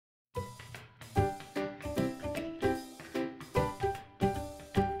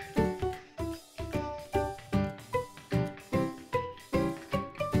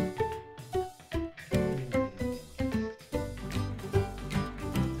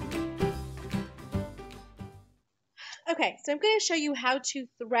Okay, so I'm going to show you how to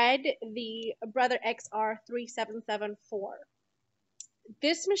thread the Brother XR3774.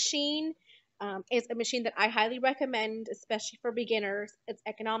 This machine is a machine that I highly recommend, especially for beginners. It's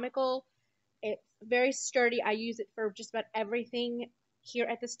economical. It's very sturdy. I use it for just about everything here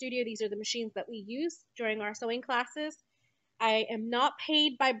at the studio. These are the machines that we use during our sewing classes. I am not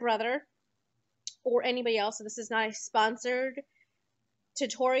paid by Brother or anybody else, so this is not a sponsored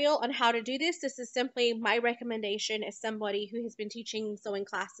tutorial on how to do this. This is simply my recommendation as somebody who has been teaching sewing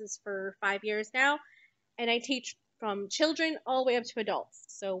classes for 5 years now, and I teach from children all the way up to adults.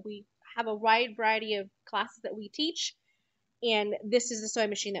 So we have a wide variety of classes that we teach, and this is the sewing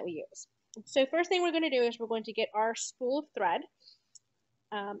machine that we use. So first thing we're going to do is we're going to get our spool of thread.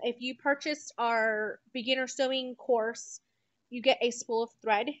 If you purchased our beginner sewing course, you get a spool of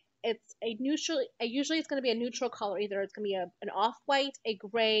thread. It's a neutral, usually it's going to be a neutral color. Either it's going to be an off-white, a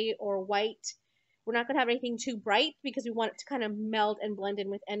gray, or white. We're not going to have anything too bright because we want it to kind of meld and blend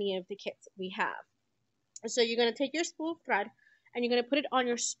in with any of the kits that we have. So you're going to take your spool of thread and you're going to put it on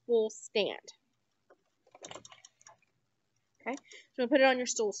your spool stand. Okay, so I'm going to put it on your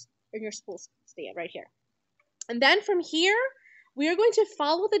spool stand right here. And then from here, we are going to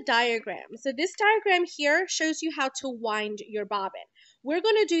follow the diagram. So this diagram here shows you how to wind your bobbin. We're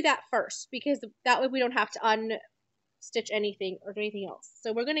going to do that first because that way we don't have to unstitch anything or do anything else.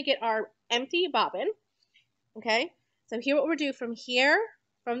 So we're going to get our empty bobbin. Okay, so here what we'll do from here,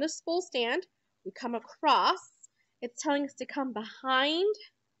 from the spool stand, we come across. It's telling us to come behind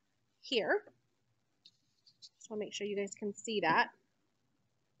here. Just want to make sure you guys can see that.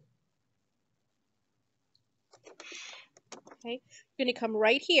 Okay, you're going to come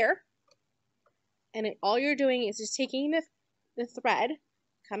right here, and all you're doing is just taking the thread,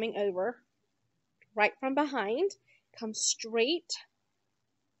 coming over right from behind, come straight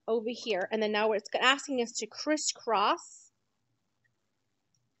over here, and then now it's asking us to crisscross.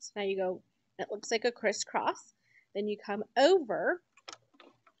 So now you go, it looks like a crisscross. Then you come over.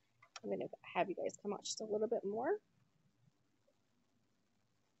 I'm going to have you guys come out just a little bit more.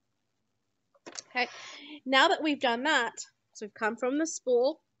 Okay, now that we've done that, so we've come from the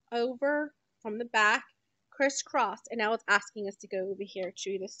spool over from the back, crisscross, and now it's asking us to go over here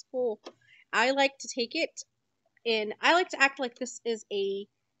to the spool. I like to take it in, I like to act like this is a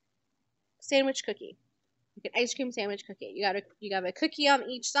sandwich cookie, like an ice cream sandwich cookie. You got a cookie on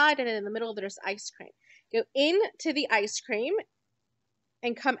each side, and then in the middle there's ice cream. Go into the ice cream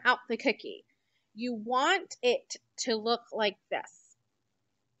and come out the cookie. You want it to look like this.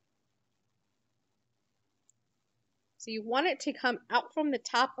 So you want it to come out from the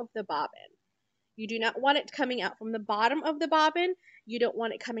top of the bobbin. You do not want it coming out from the bottom of the bobbin. You don't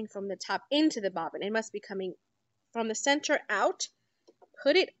want it coming from the top into the bobbin. It must be coming from the center out.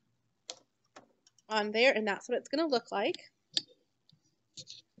 Put it on there, and that's what it's going to look like.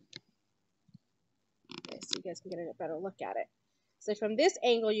 Okay, so you guys can get a better look at it. So from this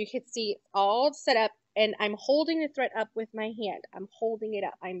angle, you can see it's all set up, and I'm holding the thread up with my hand. I'm holding it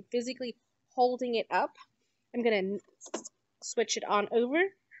up. I'm physically holding it up. I'm going to switch it on over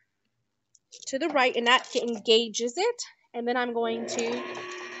to the right, and that engages it. And then I'm going to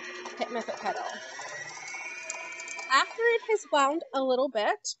hit my foot pedal. After it has wound a little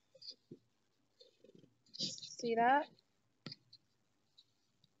bit, see that?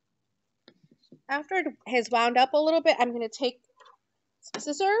 After it has wound up a little bit, I'm going to take some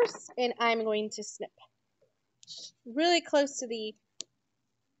scissors and I'm going to snip really close to the.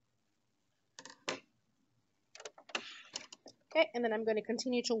 Okay, and then I'm going to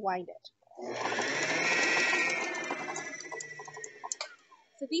continue to wind it.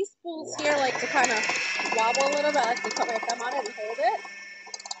 So these spools here like to kind of wobble a little bit. I like to put my thumb on it and hold it.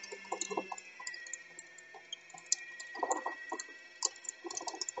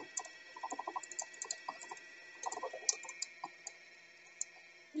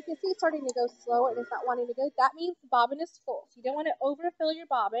 You can see it's starting to go slow and it's not wanting to go. That means the bobbin is full. So you don't want to overfill your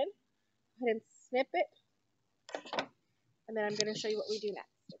bobbin. Go ahead and snip it. And then I'm going to show you what we do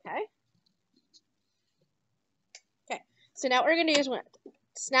next, okay? Okay, so now what we're going to do is we're going to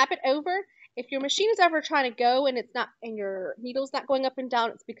snap it over. If your machine is ever trying to go and it's not, and your needle's not going up and down,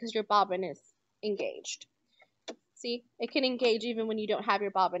 it's because your bobbin is engaged. See, it can engage even when you don't have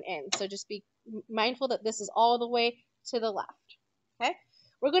your bobbin in. So just be mindful that this is all the way to the left, okay?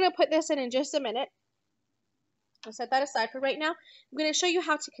 We're going to put this in just a minute. I'll set that aside for right now. I'm going to show you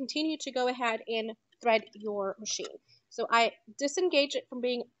how to continue to go ahead and thread your machine. So I disengage it from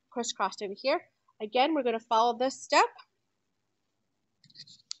being crisscrossed over here. Again, we're going to follow this step.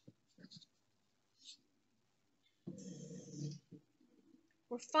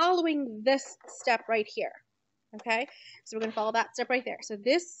 We're following this step right here. Okay, so we're going to follow that step right there. So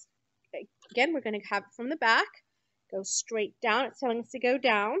this, again, we're going to have it from the back, go straight down. It's telling us to go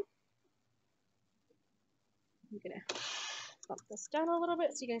down. I'm going to bump this down a little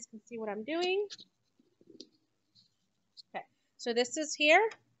bit so you guys can see what I'm doing. Okay, so this is here,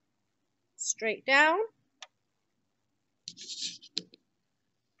 straight down.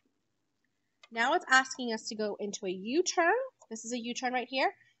 Now it's asking us to go into a U-turn. This is a U-turn right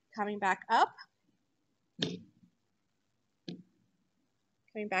here, coming back up.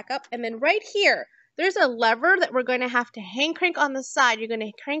 Coming back up, and then right here, there's a lever that we're going to have to hand crank on the side. You're going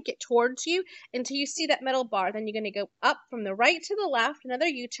to crank it towards you until you see that metal bar. Then you're going to go up from the right to the left, another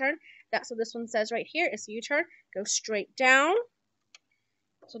U-turn. That's what this one says right here. It's a U-turn. Go straight down.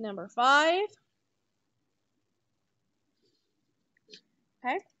 So number 5.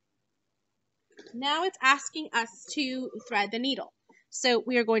 Okay. Now it's asking us to thread the needle. So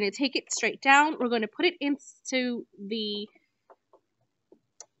we are going to take it straight down. We're going to put it into the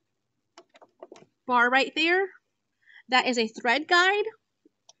bar right there. That is a thread guide.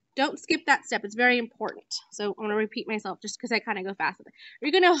 Don't skip that step. It's very important. So I'm going to repeat myself just because I kind of go fast with it.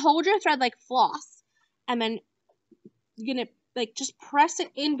 You're going to hold your thread like floss, and then you're going to like just press it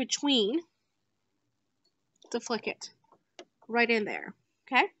in between to flick it right in there.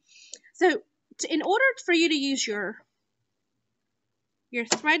 Okay? So in order for you to use your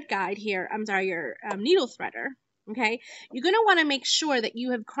thread guide here, your needle threader, okay, you're going to want to make sure that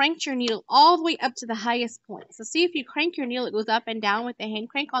you have cranked your needle all the way up to the highest point. So see, if you crank your needle, it goes up and down with the hand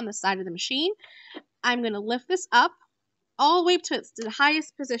crank on the side of the machine. I'm going to lift this up all the way up to the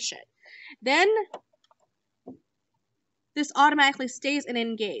highest position. Then this automatically stays and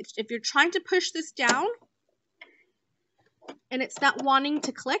engaged. If you're trying to push this down and it's not wanting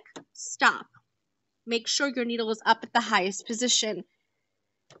to click, stop. Make sure your needle is up at the highest position,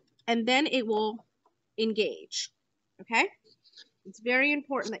 and then it will engage. Okay? It's very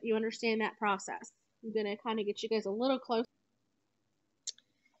important that you understand that process. I'm going to kind of get you guys a little close.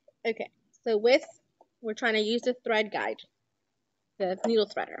 Okay, so we're trying to use the thread guide, the needle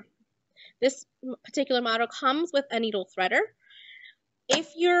threader. This particular model comes with a needle threader. If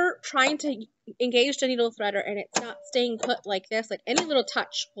you're trying to engage the needle threader and it's not staying put like this, like any little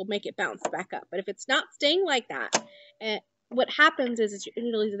touch will make it bounce back up. But if it's not staying like that, what happens is your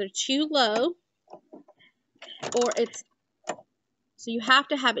needle is either too low or it's, so you have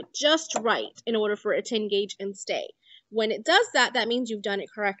to have it just right in order for it to engage and stay. When it does that, that means you've done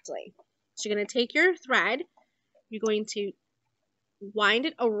it correctly. So you're going to take your thread, you're going to wind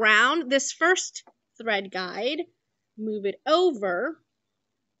it around this first thread guide, move it over,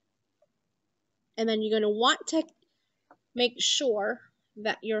 and then you're going to want to make sure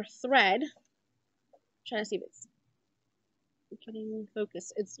that your thread, I'm trying to see if it's getting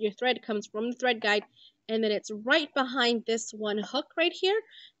focus. It's your thread comes from the thread guide, and then it's right behind this one hook right here.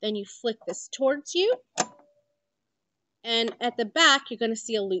 Then you flick this towards you, and at the back you're going to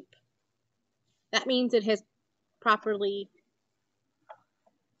see a loop. That means it has properly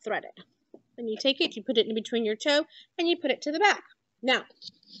threaded. Then you take it, you put it in between your toe, and you put it to the back. Now,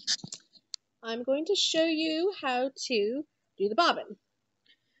 I'm going to show you how to do the bobbin.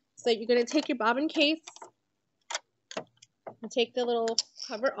 So you're going to take your bobbin case and take the little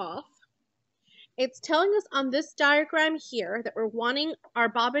cover off. It's telling us on this diagram here that we're wanting our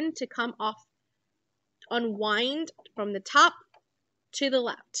bobbin to come off, unwind from the top to the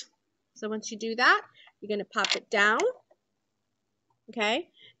left. So once you do that, you're going to pop it down. Okay,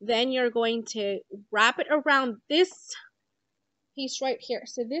 then you're going to wrap it around this piece right here.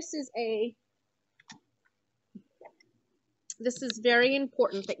 So this is very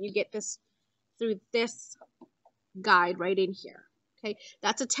important that you get this through this guide right in here. Okay,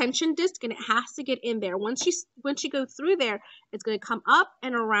 that's a tension disc and it has to get in there. Once you go through there, it's going to come up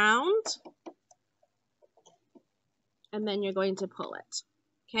and around, and then you're going to pull it.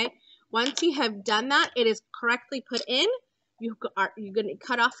 Okay, once you have done that, it is correctly put in. You're going to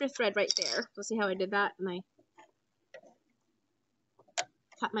cut off your thread right there. So see how I did that? And I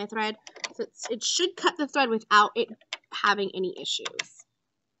cut my thread. So it should cut the thread without it having any issues.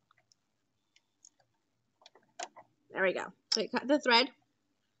 There we go. So you cut the thread,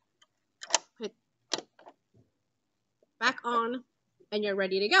 put it back on, and you're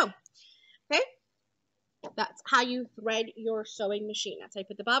ready to go. Okay? That's how you thread your sewing machine. That's how you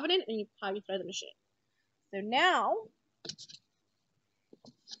put the bobbin in, and how you thread the machine. So now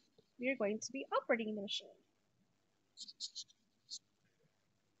we're going to be operating the machine.